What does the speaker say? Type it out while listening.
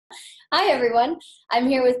Hi, everyone. I'm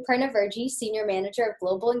here with Purna Virji, Senior Manager of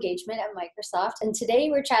Global Engagement at Microsoft. And today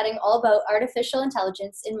we're chatting all about artificial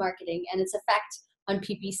intelligence in marketing and its effect on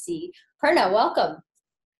PPC. Purna, welcome.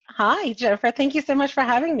 Hi, Jennifer. Thank you so much for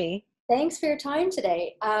having me. Thanks for your time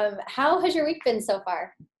today. How has your week been so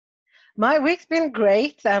far? My week's been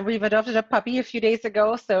great. We've adopted a puppy a few days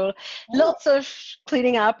ago, so Oh, lots of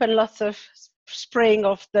cleaning up and lots of spraying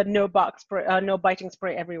of the no biting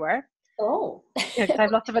spray everywhere. oh. Yeah, 'cause I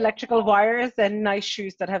have lots of electrical wires and nice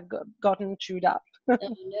shoes that have gotten chewed up. Oh,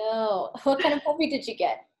 no. What kind of puppy did you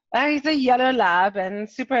get? He's a yellow lab and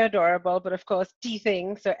super adorable, but of course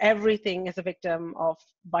teething, so everything is a victim of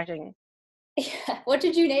biting. Yeah. What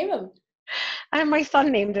did you name him? And my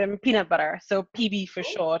son named him Peanut Butter, so PB for Oh,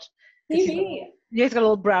 short, because PB. he's got a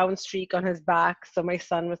little brown streak on his back. So my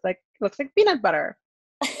son was like, looks like peanut butter.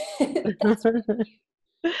 That's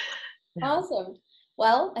awesome.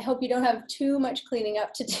 Well, I hope you don't have too much cleaning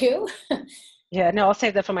up to do. Yeah, no, I'll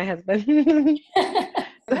save that for my husband. Very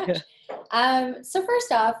much. So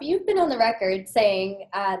first off, you've been on the record saying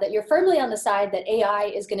that you're firmly on the side that AI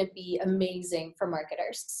is going to be amazing for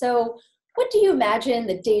marketers. So what do you imagine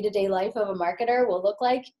the day-to-day life of a marketer will look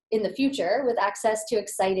like in the future with access to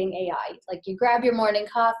exciting AI? Like you grab your morning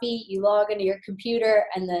coffee, you log into your computer,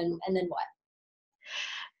 and then what?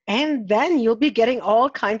 And then you'll be getting all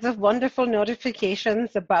kinds of wonderful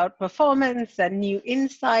notifications about performance and new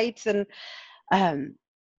insights and um,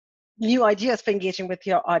 new ideas for engaging with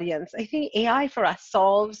your audience. I think AI for us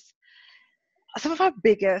solves some of our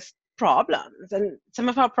biggest problems. And some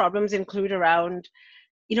of our problems include around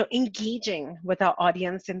engaging with our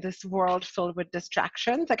audience in this world filled with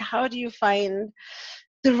distractions. Like, how do you find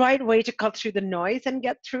the right way to cut through the noise and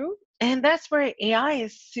get through? And that's where AI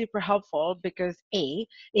is super helpful because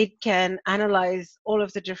it can analyze all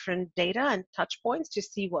of the different data and touch points to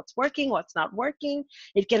see what's working, what's not working.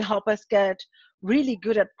 It can help us get really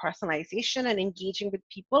good at personalization and engaging with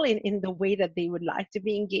people in the way that they would like to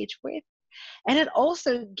be engaged with. And it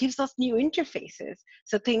also gives us new interfaces.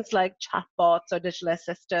 So things like chatbots or digital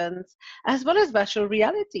assistants, as well as virtual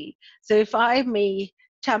reality. So if I may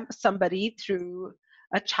tempt somebody through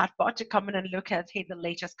a chatbot to come in and look at, hey, the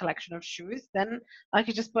latest collection of shoes, then I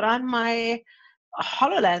could just put on my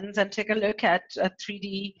HoloLens and take a look at a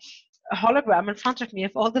 3D hologram in front of me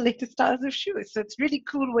of all the latest styles of shoes. So it's really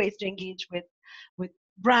cool ways to engage with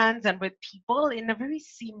brands and with people in a very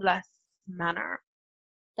seamless manner.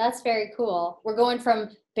 That's very cool. We're going from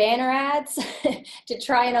banner ads to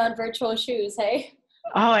trying on virtual shoes, hey?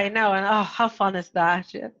 Oh, I know. And oh, how fun is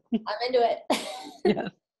that? Yeah. I'm into it. Yeah.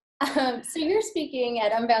 So you're speaking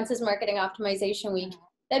at Unbounce's Marketing Optimization Week,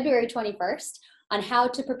 February 21st, on how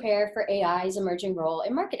to prepare for AI's emerging role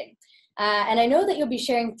in marketing. And I know that you'll be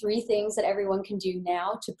sharing 3 things that everyone can do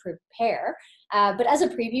now to prepare. But as a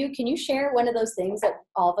preview, can you share one of those things that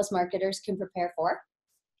all of us marketers can prepare for?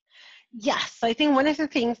 Yes, I think one of the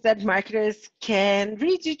things that marketers can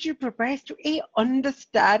really do to prepare is to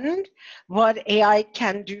understand what AI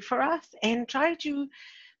can do for us and try to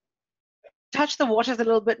touch the waters a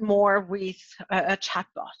little bit more with a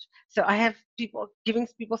chatbot. So I have people giving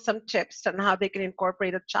people some tips on how they can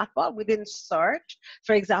incorporate a chatbot within search.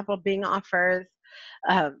 For example, Bing offers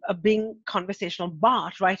a Bing conversational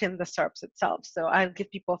bot right in the SERPs itself. So I'll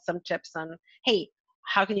give people some tips on, hey,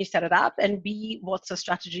 how can you set it up? And B, what's a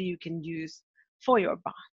strategy you can use for your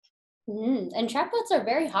bot? And chatbots are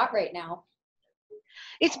very hot right now.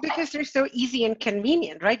 It's because they're so easy and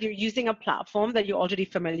convenient, right? You're using a platform that you're already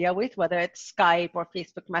familiar with, whether it's Skype or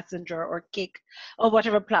Facebook Messenger or Kik or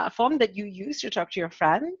whatever platform that you use to talk to your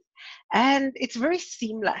friends. And it's very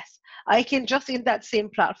seamless. I can just in that same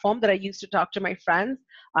platform that I use to talk to my friends,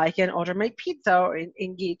 I can order my pizza or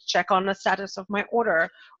engage, check on the status of my order,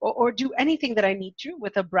 or do anything that I need to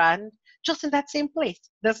with a brand just in that same place.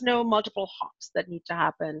 There's no multiple hops that need to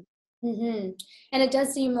happen. And it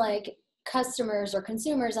does seem like customers or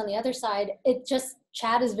consumers on the other side, it just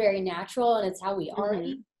chat is very natural and it's how we Mm-hmm.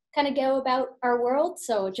 already kind of go about our world.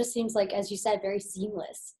 So it just seems like, as you said, very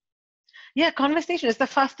seamless. Yeah, conversation is the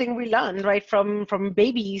first thing we learn, right? From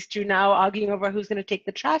babies to now arguing over who's going to take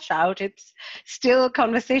the trash out. It's still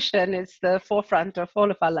conversation is the forefront of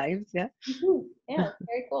all of our lives. Yeah. Yeah,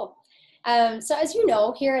 very cool. So as you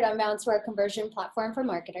know, here at Unbounce, we're a conversion platform for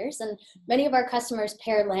marketers, and many of our customers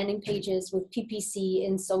pair landing pages with PPC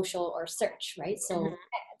in social or search, right? So Mhm.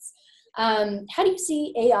 ads. How do you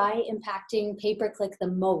see AI impacting pay-per-click the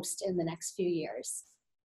most in the next few years?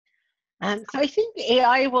 So I think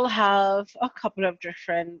AI will have a couple of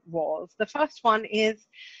different roles. The first one is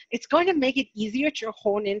it's going to make it easier to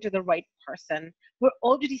hone into the right person. We're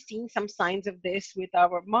already seeing some signs of this with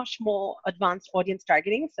our much more advanced audience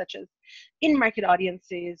targeting, such as in-market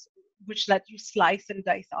audiences, which let you slice and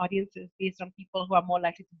dice audiences based on people who are more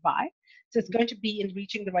likely to buy. So it's going to be in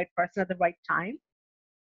reaching the right person at the right time.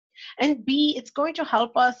 And B, it's going to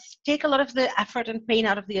help us take a lot of the effort and pain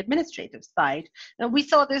out of the administrative side. And we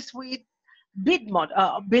saw this with bid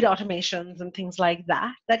automations and things like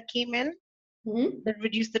that that came in that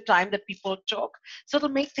reduce the time that people took. So it'll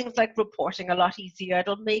make things like reporting a lot easier.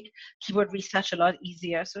 It'll make keyword research a lot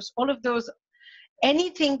easier. So it's all of those,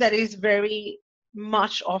 anything that is very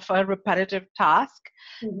much of a repetitive task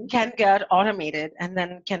can get automated and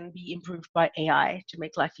then can be improved by AI to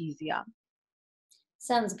make life easier.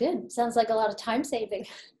 Sounds good. Sounds like a lot of time saving.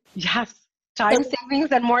 Yes, time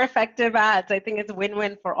savings and more effective ads. I think it's a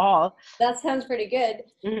win-win for all. That sounds pretty good.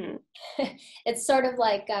 It's sort of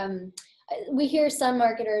like we hear some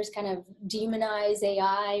marketers kind of demonize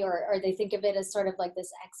AI, or they think of it as sort of like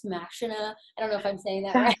this ex machina. I don't know if I'm saying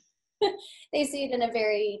that right. They see it in a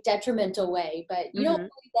very detrimental way, but you don't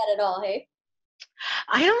believe that at all, hey?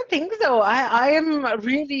 I don't think so. I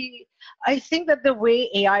think that the way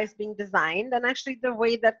AI is being designed, and actually the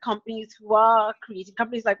way that companies who are creating,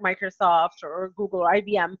 companies like Microsoft or Google or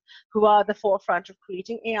IBM, who are the forefront of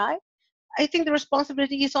creating AI, I think the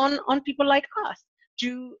responsibility is on people like us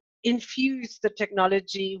to infuse the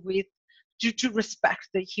technology with to respect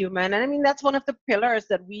the human. And I mean, that's one of the pillars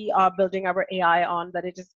that we are building our AI on, that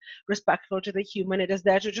it is respectful to the human. It is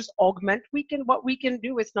there to just augment what we can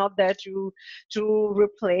do. It's not there to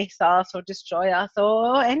replace us or destroy us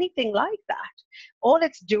or anything like that. All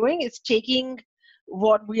it's doing is taking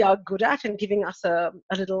what we are good at and giving us a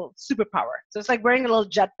little superpower. So it's like wearing a little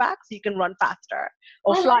jetpack so you can run faster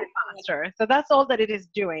or fly faster. So that's all that it is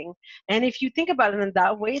doing. And if you think about it in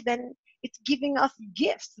that way, then it's giving us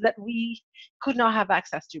gifts that we could not have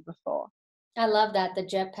access to before. I love that, the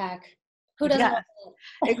jetpack. Who doesn't want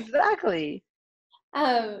that? Exactly.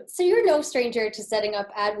 So you're no stranger to setting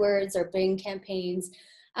up AdWords or Bing campaigns.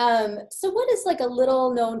 So what is like a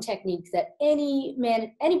little known technique that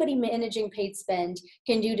anybody managing paid spend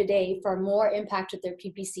can do today for more impact with their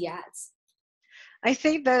PPC ads? I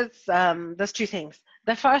think there's two things.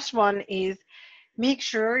 The first one is make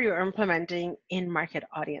sure you're implementing in-market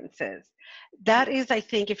audiences. That is, I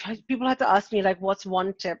think, if people had to ask me, like, what's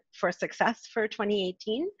one tip for success for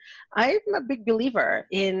 2018, I'm a big believer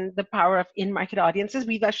in the power of in-market audiences.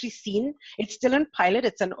 We've actually seen, it's still in pilot,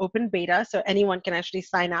 it's an open beta, so anyone can actually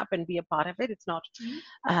sign up and be a part of it. It's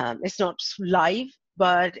not live,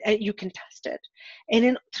 but you can test it.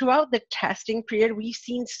 And throughout the testing period, we've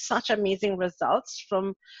seen such amazing results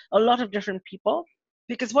from a lot of different people.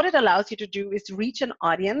 Because what it allows you to do is reach an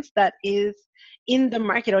audience that is in the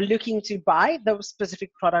market or looking to buy the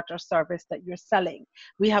specific product or service that you're selling.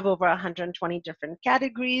 We have over 120 different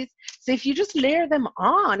categories. So if you just layer them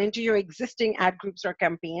on into your existing ad groups or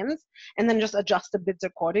campaigns and then just adjust the bids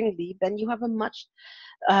accordingly, then you have a much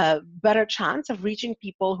better chance of reaching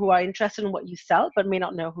people who are interested in what you sell but may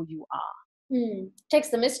not know who you are. Takes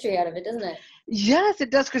the mystery out of it, doesn't it? Yes,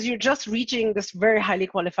 it does, because you're just reaching this very highly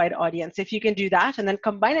qualified audience. If you can do that and then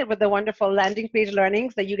combine it with the wonderful landing page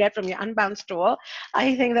learnings that you get from your Unbounce tool,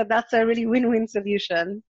 I think that that's a really win-win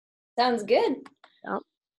solution. Sounds good.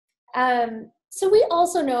 Yeah. So we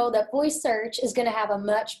also know that voice search is going to have a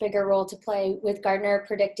much bigger role to play, with Gartner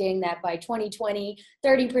predicting that by 2020,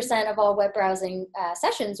 30% of all web browsing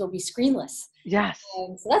sessions will be screenless. Yes.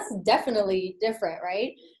 So that's definitely different,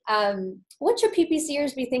 right? What should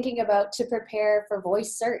PPCers be thinking about to prepare for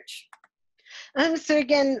voice search? So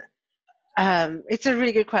again, it's a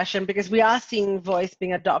really good question, because we are seeing voice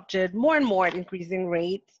being adopted more and more at increasing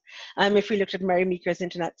rates. If we looked at Mary Meeker's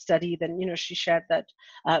internet study, then she shared that,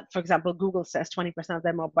 for example, Google says 20% of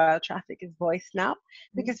their mobile traffic is voice now,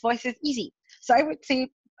 because voice is easy. So I would say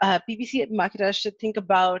PPC marketers should think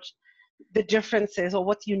about the differences or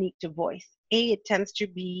what's unique to voice. It tends to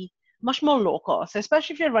be much more local. So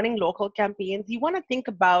especially if you're running local campaigns, you want to think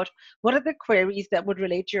about what are the queries that would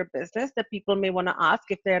relate to your business that people may want to ask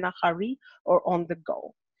if they're in a hurry or on the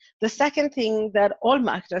go. The second thing that all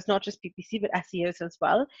marketers, not just PPC, but SEOs as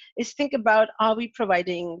well, is think about, are we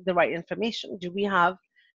providing the right information? Do we have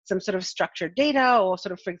some sort of structured data or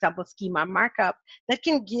sort of, for example, schema markup that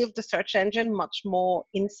can give the search engine much more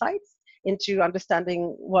insights into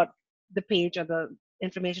understanding what the page or the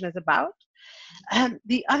information is about?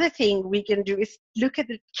 The other thing we can do is look at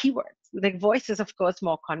the keywords. Like voice is, of course,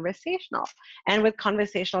 more conversational. And with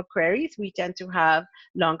conversational queries, we tend to have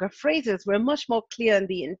longer phrases. We're much more clear in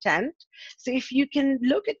the intent. So if you can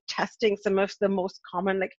look at testing some of the most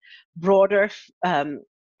common, like broader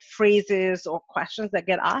phrases or questions that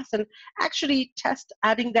get asked, and actually test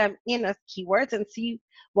adding them in as keywords and see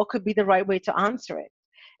what could be the right way to answer it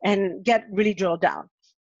and get really drilled down.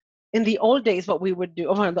 In the old days, what we would do,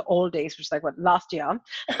 or one of the old days, which is like what, last year,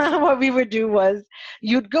 what we would do was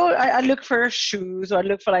you'd go, I'd look for shoes, or I'd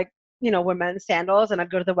look for like, women's sandals, and I'd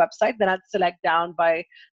go to the website, then I'd select down by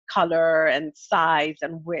color and size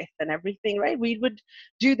and width and everything, right? We would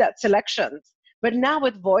do that selections. But now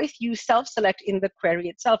with voice, you self-select in the query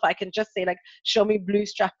itself. I can just say like, show me blue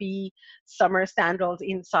strappy summer sandals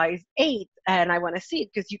in size 8, and I want to see it,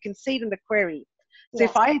 because you can say it in the query. So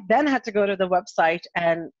if I then had to go to the website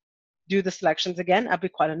and do the selections again, I'd be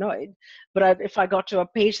quite annoyed. But if I got to a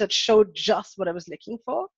page that showed just what I was looking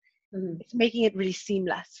for, it's making it really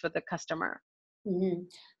seamless for the customer.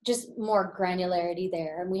 Just more granularity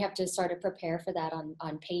there. And we have to sort of prepare for that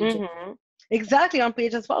on page. Exactly, on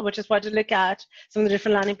page as well, which is why to look at some of the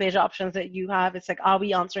different landing page options that you have. It's like, are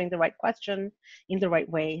we answering the right question in the right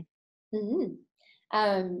way?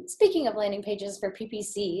 Speaking of landing pages for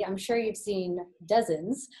PPC, I'm sure you've seen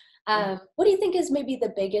dozens. What do you think is maybe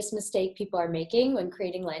the biggest mistake people are making when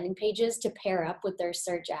creating landing pages to pair up with their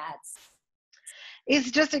search ads?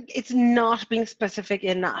 It's not being specific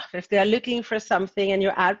enough. If they're looking for something and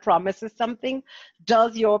your ad promises something,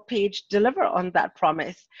 does your page deliver on that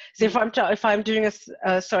promise? So if I'm doing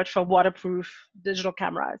a search for waterproof digital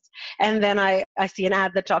cameras, and then I see an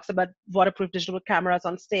ad that talks about waterproof digital cameras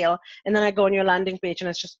on sale, and then I go on your landing page and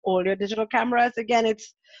it's just all your digital cameras, again,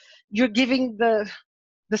 you're giving the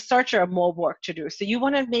searcher more work to do. So you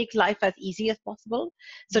want to make life as easy as possible.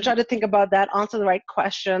 So try to think about that, answer the right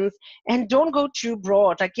questions, and don't go too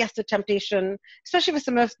broad. Like, yes, the temptation, especially with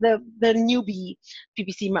some of the newbie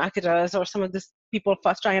PPC marketers or some of the people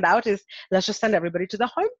first trying it out, is let's just send everybody to the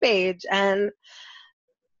homepage. And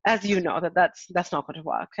as you know, that's not going to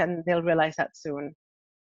work, and they'll realize that soon.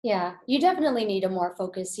 Yeah, you definitely need a more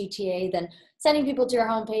focused CTA than sending people to your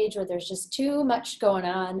homepage where there's just too much going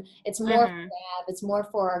on. It's more for app, it's more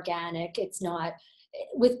for organic. It's not,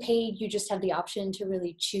 with paid, you just have the option to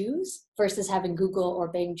really choose versus having Google or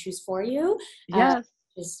Bing choose for you. Yes.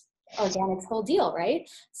 Just organic's whole deal, right?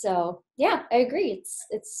 So yeah, I agree.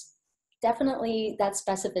 It's definitely that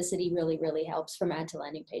specificity really, really helps from ad to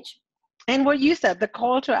landing page. And what you said, the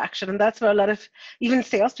call to action, and that's where a lot of even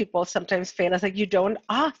salespeople sometimes fail. It's like you don't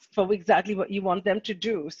ask for exactly what you want them to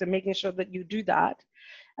do. So making sure that you do that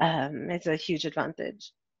is a huge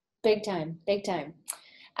advantage. Big time, big time.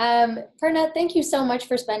 Purna, thank you so much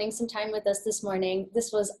for spending some time with us this morning.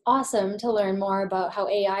 This was awesome to learn more about how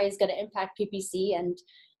AI is going to impact PPC, and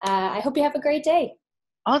I hope you have a great day.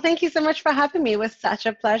 Oh, thank you so much for having me. It was such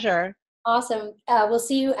a pleasure. Awesome. We'll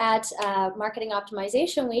see you at Marketing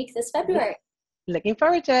Optimization Week this February. Looking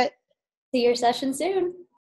forward to it. See your session soon.